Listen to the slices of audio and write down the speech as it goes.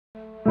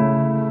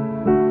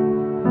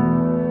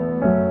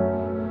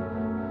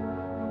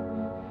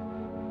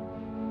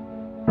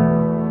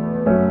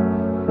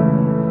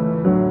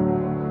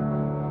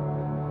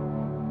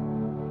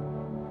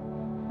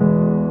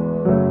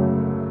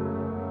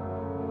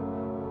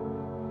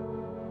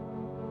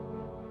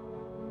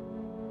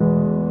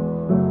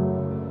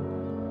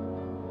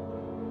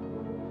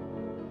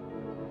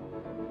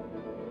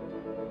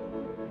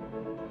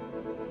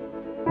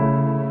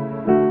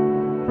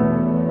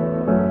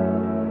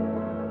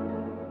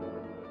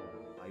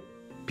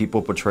people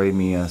portray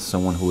me as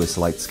someone who is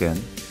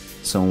light-skinned,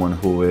 someone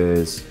who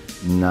is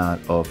not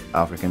of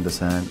African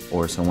descent,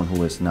 or someone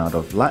who is not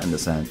of Latin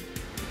descent.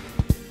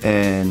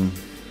 And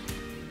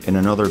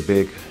another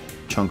big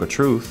chunk of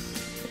truth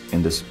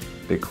in this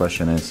big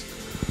question is,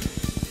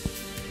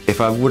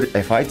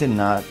 if I did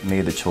not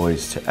make the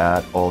choice to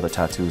add all the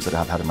tattoos that I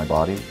have had in my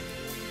body,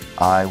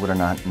 I would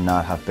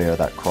not have bear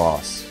that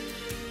cross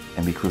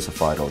and be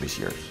crucified all these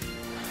years.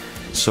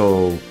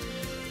 So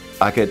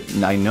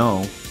I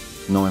know,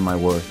 knowing my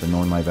worth and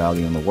knowing my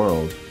value in the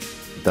world,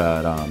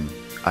 that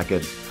I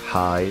could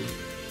hide,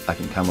 I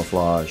can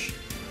camouflage,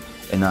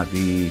 and not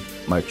be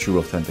my true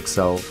authentic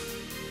self,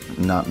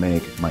 not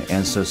make my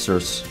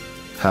ancestors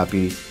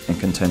happy and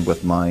content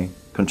with my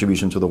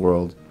contribution to the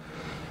world,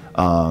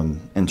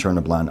 and turn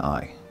a blind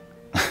eye.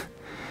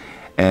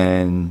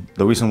 And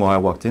the reason why I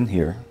walked in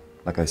here,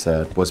 like I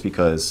said, was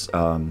because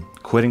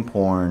quitting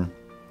porn,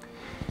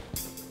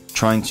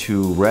 trying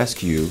to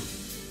rescue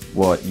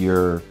what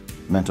your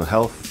mental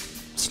health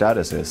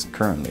status is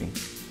currently,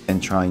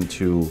 and trying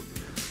to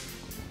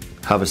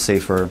have a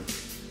safer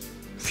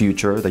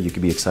future that you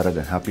could be excited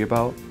and happy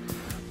about,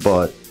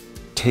 but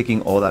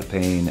taking all that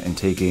pain and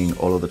taking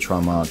all of the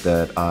trauma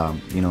that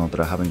that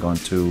I haven't gone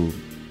to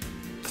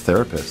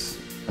therapists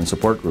and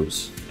support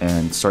groups,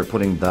 and start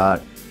putting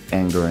that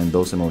anger and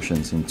those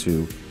emotions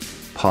into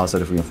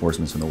positive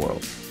reinforcements in the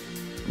world.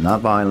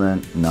 Not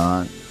violent,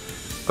 not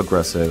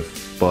aggressive,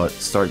 but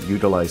start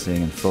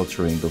utilizing and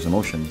filtering those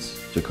emotions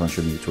to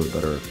contribute to a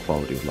better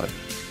quality of life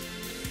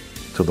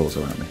to those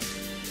around me.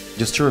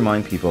 Just to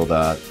remind people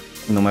that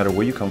no matter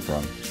where you come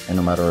from, and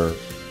no matter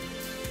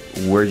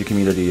where your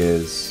community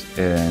is,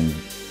 and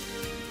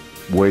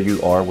where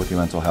you are with your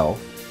mental health,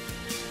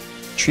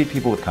 treat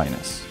people with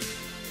kindness.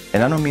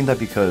 And I don't mean that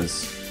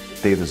because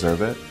they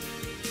deserve it,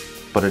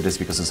 but it is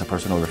because it's a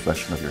personal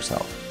reflection of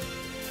yourself.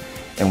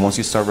 And once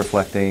you start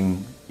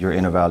reflecting your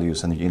inner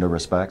values and your inner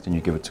respect, and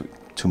you give it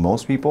to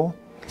most people,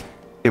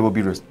 it will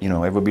be,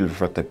 it will be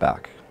reflected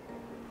back.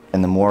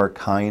 And the more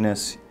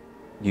kindness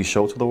you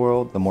show to the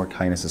world, the more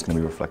kindness is going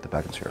to be reflected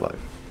back into your life.